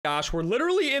Gosh, we're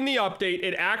literally in the update.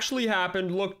 It actually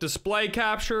happened. Look, display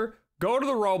capture. Go to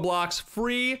the Roblox.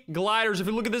 Free gliders. If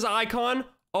you look at this icon,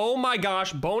 oh my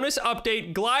gosh, bonus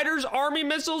update. Gliders, army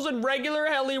missiles, and regular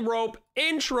heli rope.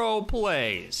 Intro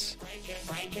plays.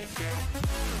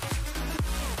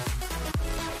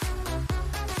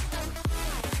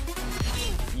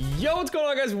 Yo, what's going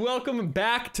on, guys? Welcome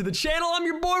back to the channel. I'm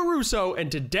your boy Russo,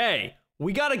 and today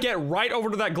we gotta get right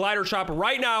over to that glider shop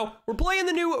right now. We're playing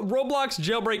the new Roblox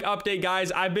jailbreak update,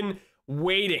 guys. I've been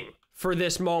waiting for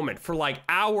this moment for like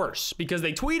hours because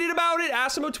they tweeted about it.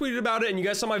 Asimo tweeted about it, and you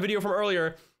guys saw my video from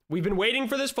earlier. We've been waiting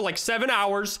for this for like 7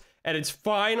 hours, and it's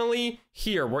finally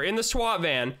here. We're in the SWAT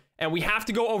van, and we have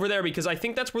to go over there because I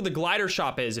think that's where the glider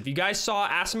shop is. If you guys saw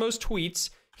Asimo's tweets,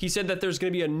 he said that there's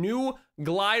gonna be a new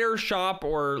glider shop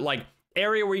or like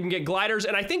area where you can get gliders,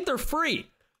 and I think they're free.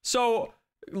 So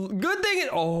good thing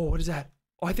oh, what is that?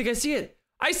 Oh, I think I see it.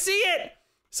 I see it.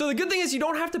 So the good thing is you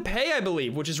don't have to pay, I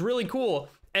believe, which is really cool.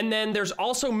 And then there's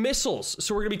also missiles.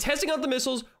 So we're gonna be testing out the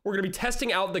missiles. We're gonna be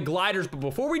testing out the gliders. But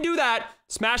before we do that,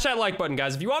 smash that like button,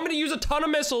 guys. If you want me to use a ton of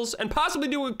missiles and possibly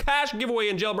do a cash giveaway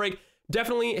in jailbreak,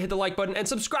 definitely hit the like button and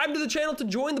subscribe to the channel to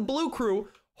join the blue crew.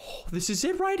 Oh, this is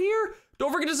it right here.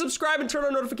 Don't forget to subscribe and turn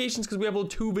on notifications because we upload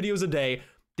 2 videos a day.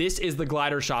 This is the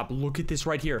glider shop. Look at this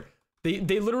right here. They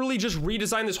literally just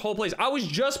redesigned this whole place. I was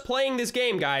just playing this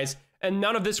game, guys, and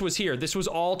none of this was here. This was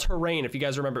all terrain. If you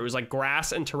guys remember, it was like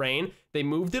grass and terrain. They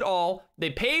moved it all, they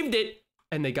paved it,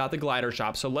 and they got the glider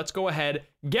shop. So let's go ahead,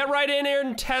 get right in here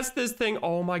and test this thing.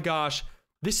 Oh my gosh,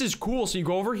 this is cool. So you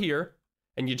go over here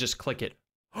and you just click it.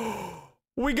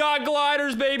 We got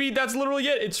gliders, baby. That's literally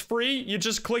it. It's free. You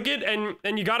just click it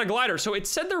and you got a glider. So it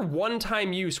said they're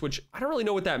one-time use, which I don't really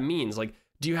know what that means. Like,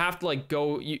 do you have to like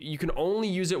go, you can only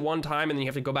use it one time and then you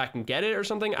have to go back and get it or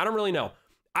something? I don't really know.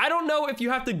 I don't know if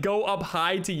you have to go up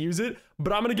high to use it,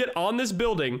 but I'm gonna get on this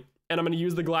building and I'm gonna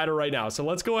use the glider right now. So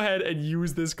let's go ahead and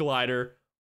use this glider.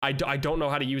 I don't know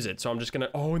how to use it, so I'm just gonna,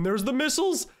 oh, and there's the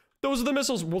missiles. Those are the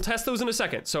missiles. We'll test those in a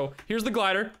second. So here's the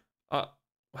glider. What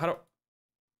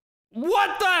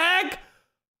the heck?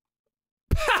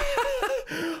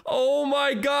 Oh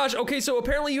my gosh. Okay, so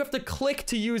apparently you have to click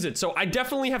to use it. So I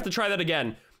definitely have to try that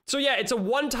again. So yeah, it's a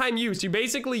one-time use. You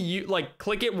basically like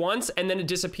click it once and then it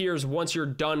disappears once you're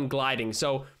done gliding.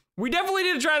 So we definitely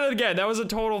need to try that again. That was a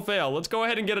total fail. Let's go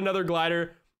ahead and get another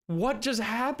glider. What just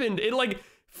happened? It like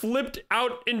flipped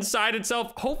out inside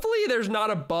itself. Hopefully there's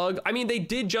not a bug. I mean, they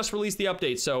did just release the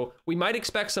update, so we might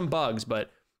expect some bugs,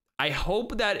 but I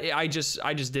hope that I just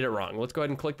did it wrong. Let's go ahead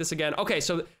and click this again. Okay,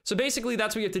 so basically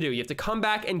that's what you have to do. You have to come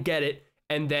back and get it,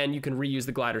 and then you can reuse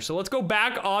the glider. So let's go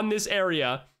back on this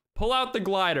area, pull out the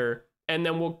glider, and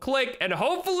then we'll click, and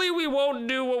hopefully we won't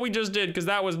do what we just did, because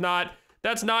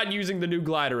that's not using the new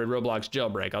glider in Roblox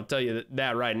jailbreak. I'll tell you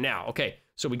that right now. Okay,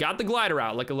 so we got the glider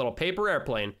out like a little paper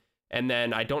airplane, and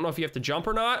then I don't know if you have to jump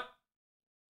or not.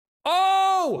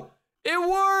 Oh, it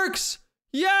works.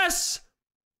 Yes.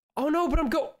 Oh no, but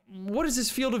what is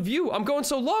this field of view? I'm going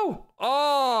so low.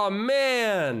 Oh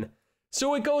man.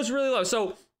 So it goes really low.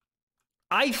 So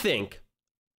I think,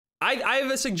 I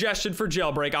have a suggestion for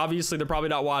jailbreak. Obviously they're probably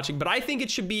not watching, but I think it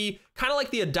should be kind of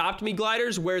like the Adopt Me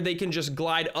gliders where they can just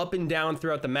glide up and down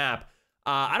throughout the map.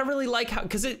 I don't really like how,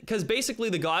 because basically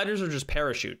the gliders are just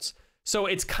parachutes. So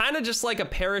it's kind of just like a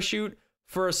parachute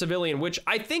for a civilian, which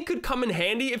I think could come in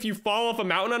handy if you fall off a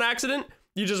mountain on accident.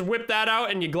 You just whip that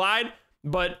out and you glide.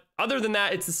 But other than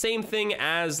that, it's the same thing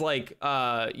as like,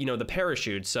 you know, the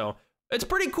parachute. So it's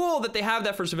pretty cool that they have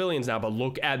that for civilians now. But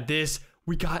look at this.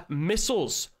 We got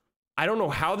missiles. I don't know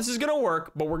how this is going to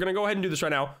work, but we're going to go ahead and do this right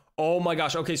now. Oh my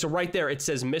gosh. Okay, so right there, it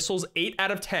says missiles 8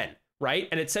 out of 10, right?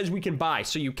 And it says we can buy.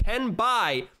 So you can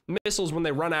buy missiles when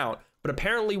they run out. But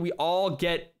apparently we all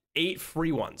get 8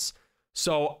 free ones.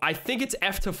 So I think it's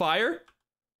F to fire.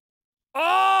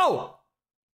 Oh!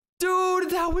 Dude,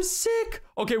 that was sick.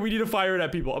 Okay, we need to fire it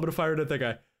at people. I'm gonna fire it at that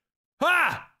guy.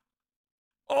 Ha!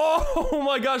 Oh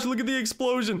my gosh, look at the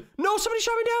explosion. No, somebody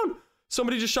shot me down.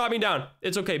 Somebody just shot me down.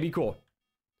 It's okay, be cool.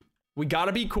 We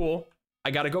gotta be cool.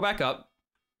 I gotta go back up.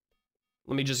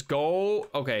 Let me just go.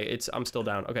 Okay, I'm still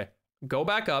down. Okay, go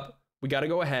back up. We gotta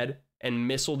go ahead and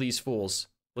missile these fools.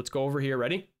 Let's go over here,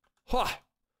 ready? Ha!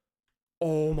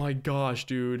 Oh my gosh,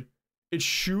 dude. It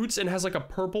shoots and has like a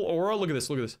purple aura. Look at this,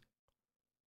 look at this.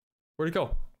 Where'd it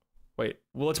go? Wait,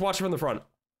 well, let's watch it from the front.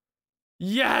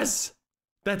 Yes!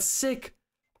 That's sick.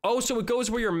 Oh, so it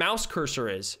goes where your mouse cursor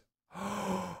is.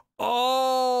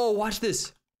 Oh, watch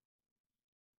this.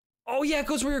 Oh yeah, it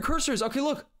goes where your cursor is. Okay,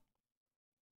 look.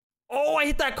 Oh, I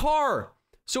hit that car.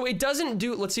 So it doesn't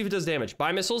do, let's see if it does damage.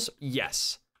 Buy missiles?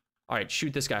 Yes. All right,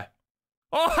 shoot this guy.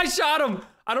 Oh, I shot him.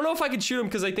 I don't know if I could shoot him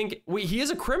because I think, wait, he is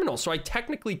a criminal, so I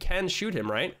technically can shoot him,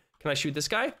 right? Can I shoot this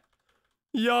guy?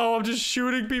 Yo, I'm just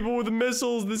shooting people with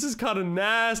missiles. This is kind of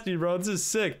nasty, bro. This is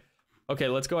sick. Okay,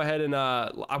 let's go ahead and,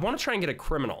 I want to try and get a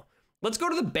criminal. Let's go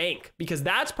to the bank because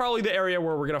that's probably the area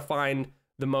where we're going to find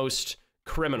the most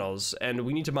criminals, and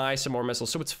we need to buy some more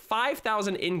missiles. So it's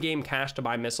 5,000 in-game cash to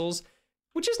buy missiles,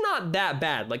 which is not that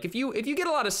bad. Like if you get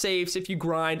a lot of safes, if you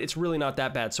grind, it's really not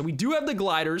that bad. So we do have the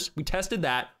gliders. We tested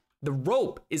that. The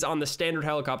rope is on the standard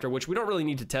helicopter, which we don't really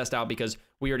need to test out because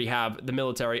we already have the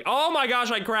military. Oh my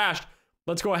gosh, I crashed.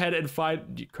 Let's go ahead and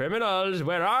fight criminals.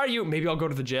 Where are you? Maybe I'll go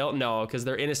to the jail. No, because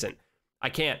they're innocent.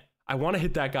 I can't. I want to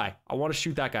hit that guy. I want to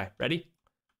shoot that guy. Ready?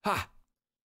 Ha.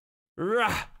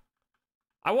 Rah.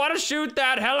 I want to shoot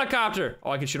that helicopter.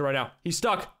 Oh, I can shoot him right now. He's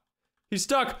stuck. He's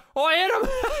stuck. Oh, I hit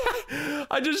him.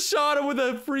 I just shot him with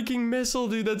a freaking missile,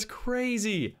 dude. That's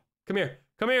crazy. Come here.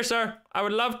 Come here, sir. I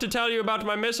would love to tell you about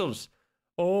my missiles.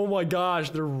 Oh my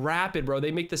gosh, they're rapid, bro. They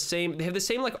have the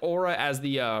same like aura as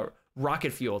the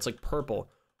rocket fuel. It's like purple.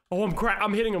 Oh,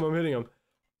 I'm hitting him. I'm hitting him.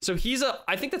 So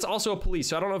I think that's also a police.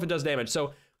 So I don't know if it does damage.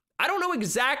 So I don't know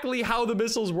exactly how the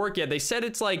missiles work yet. They said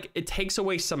it's like it takes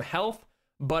away some health,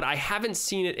 but I haven't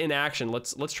seen it in action.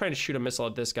 Let's try to shoot a missile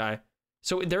at this guy.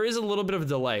 So there is a little bit of a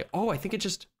delay. Oh, I think it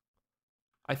just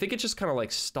kind of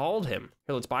like stalled him.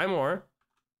 Here, let's buy more.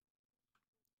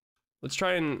 Let's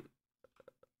try and,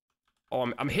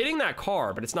 oh, I'm hitting that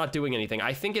car, but it's not doing anything.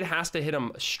 I think it has to hit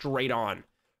him straight on.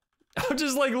 I'm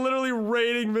just like literally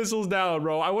raining missiles down,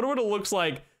 bro. I wonder what it looks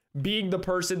like being the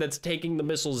person that's taking the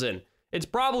missiles in. It's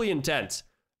probably intense.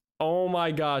 Oh my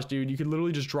gosh, dude. You could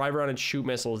literally just drive around and shoot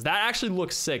missiles. That actually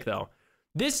looks sick though.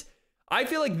 I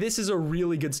feel like this is a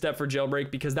really good step for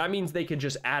Jailbreak because that means they could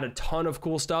just add a ton of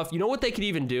cool stuff. You know what they could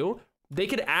even do? They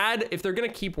could add, if they're gonna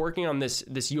keep working on this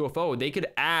UFO, they could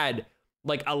add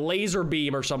like a laser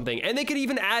beam or something, and they could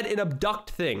even add an abduct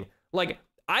thing. Like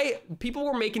people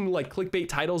were making like clickbait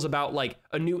titles about like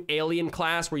a new alien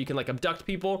class where you can like abduct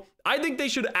people. I think they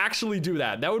should actually do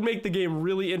that. That would make the game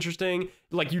really interesting.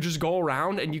 Like you just go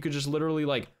around and you could just literally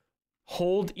like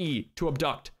hold E to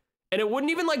abduct, and it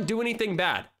wouldn't even like do anything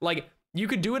bad. Like you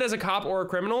could do it as a cop or a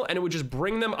criminal, and it would just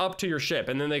bring them up to your ship,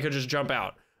 and then they could just jump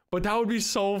out. But that would be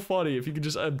so funny if you could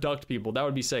just abduct people. That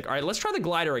would be sick. All right, let's try the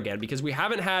glider again because we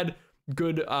haven't had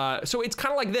good, so it's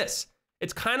kind of like this.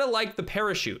 It's kind of like the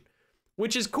parachute,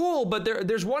 which is cool, but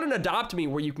there's one in Adopt Me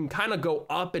where you can kind of go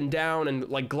up and down and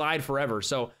like glide forever.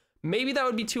 So maybe that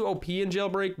would be too OP in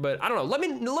Jailbreak, but I don't know. Let me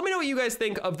know what you guys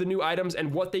think of the new items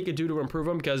and what they could do to improve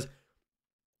them, because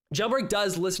Jailbreak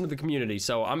does listen to the community.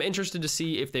 So I'm interested to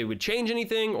see if they would change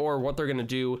anything or what they're gonna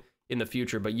do in the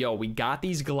future. But yo, we got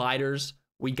these gliders.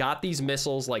 We got these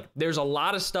missiles. Like there's a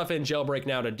lot of stuff in Jailbreak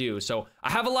now to do. So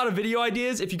I have a lot of video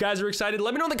ideas. If you guys are excited,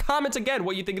 let me know in the comments again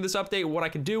what you think of this update, what I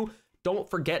can do. Don't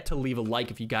forget to leave a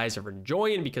like if you guys are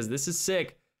enjoying, because this is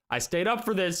sick. I stayed up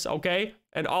for this, okay?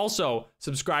 And also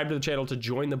subscribe to the channel to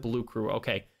join the Blue Crew.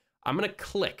 Okay, I'm gonna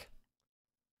click.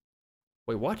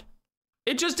 Wait, what?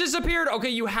 It just disappeared. Okay,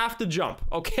 you have to jump,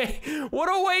 okay? What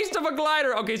a waste of a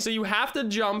glider. Okay, so you have to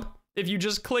jump. If you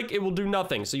just click, it will do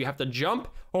nothing. So you have to jump.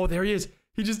 Oh, there he is.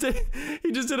 He just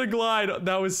did a glide.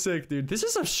 That was sick, dude. This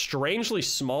is a strangely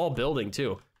small building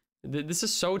too. This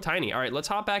is so tiny. All right, let's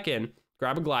hop back in,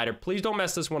 grab a glider. Please don't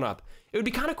mess this one up. It would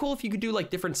be kind of cool if you could do like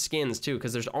different skins too,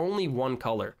 because there's only one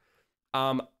color.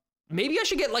 Maybe I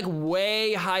should get like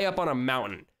way high up on a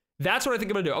mountain. That's what I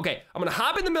think I'm gonna do. Okay, I'm gonna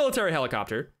hop in the military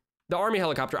helicopter, the army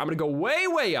helicopter. I'm gonna go way,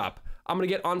 way up. I'm gonna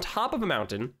get on top of a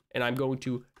mountain and I'm going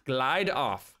to glide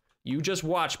off. You just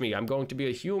watch me. I'm going to be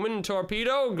a human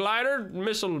torpedo glider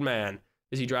missile man.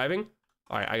 Is he driving?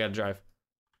 All right, I gotta drive.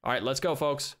 All right, let's go,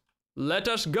 folks. Let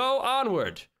us go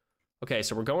onward. Okay,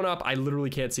 so we're going up. I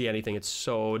literally can't see anything. It's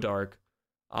so dark.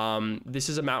 This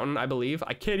is a mountain, I believe.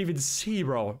 I can't even see,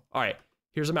 bro. All right,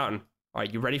 here's a mountain. All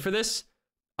right, you ready for this?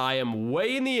 I am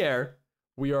way in the air.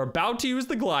 We are about to use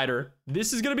the glider.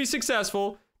 This is gonna be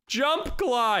successful. Jump,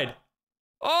 glide.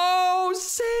 Oh,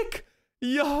 sick.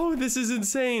 Yo, this is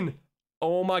insane.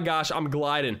 Oh my gosh, I'm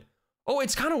gliding. Oh,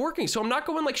 it's kind of working. So I'm not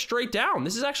going like straight down.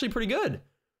 This is actually pretty good.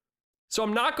 So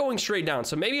I'm not going straight down.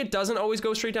 So maybe it doesn't always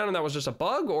go straight down and that was just a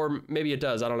bug, or maybe it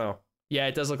does. I don't know. Yeah,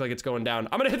 it does look like it's going down.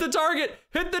 I'm gonna hit the target.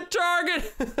 Hit the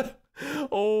target.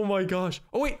 Oh my gosh.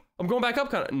 Oh wait, I'm going back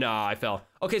up kind of. Nah, I fell.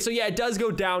 Okay, so yeah, it does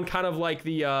go down kind of like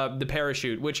the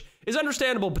parachute, which is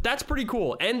understandable, but that's pretty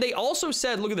cool. And they also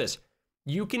said, look at this.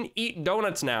 You can eat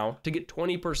donuts now to get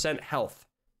 20% health.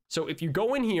 So if you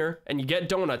go in here and you get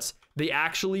donuts, they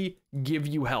actually give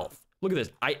you health. Look at this.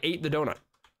 I ate the donut.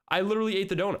 I literally ate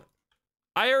the donut.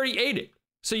 I already ate it.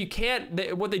 So you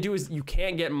can't, what they do is you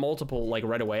can't get multiple like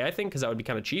right away, I think, because that would be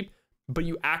kind of cheap. But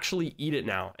you actually eat it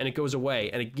now and it goes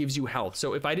away and it gives you health.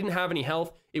 So if I didn't have any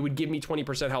health, it would give me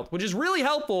 20% health, which is really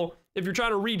helpful if you're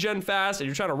trying to regen fast and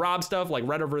you're trying to rob stuff like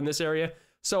right over in this area.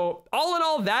 So all in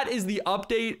all, that is the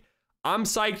update. I'm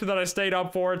psyched that I stayed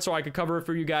up for it so I could cover it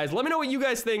for you guys. Let me know what you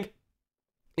guys think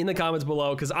in the comments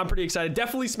below, because I'm pretty excited.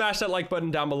 Definitely smash that like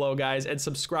button down below, guys, and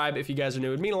subscribe if you guys are new.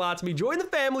 It would mean a lot to me. Join the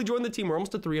family, join the team. We're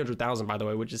almost to 300,000, by the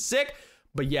way, which is sick.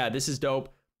 But yeah, this is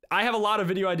dope. I have a lot of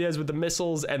video ideas with the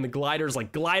missiles and the gliders,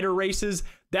 like glider races.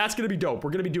 That's going to be dope.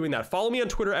 We're going to be doing that. Follow me on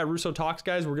Twitter at Russo Talks,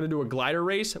 guys. We're going to do a glider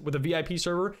race with a VIP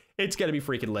server. It's going to be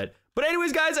freaking lit. But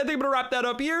anyways, guys, I think I'm going to wrap that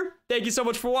up here. Thank you so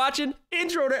much for watching.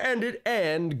 Intro to end it,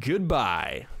 and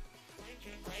goodbye.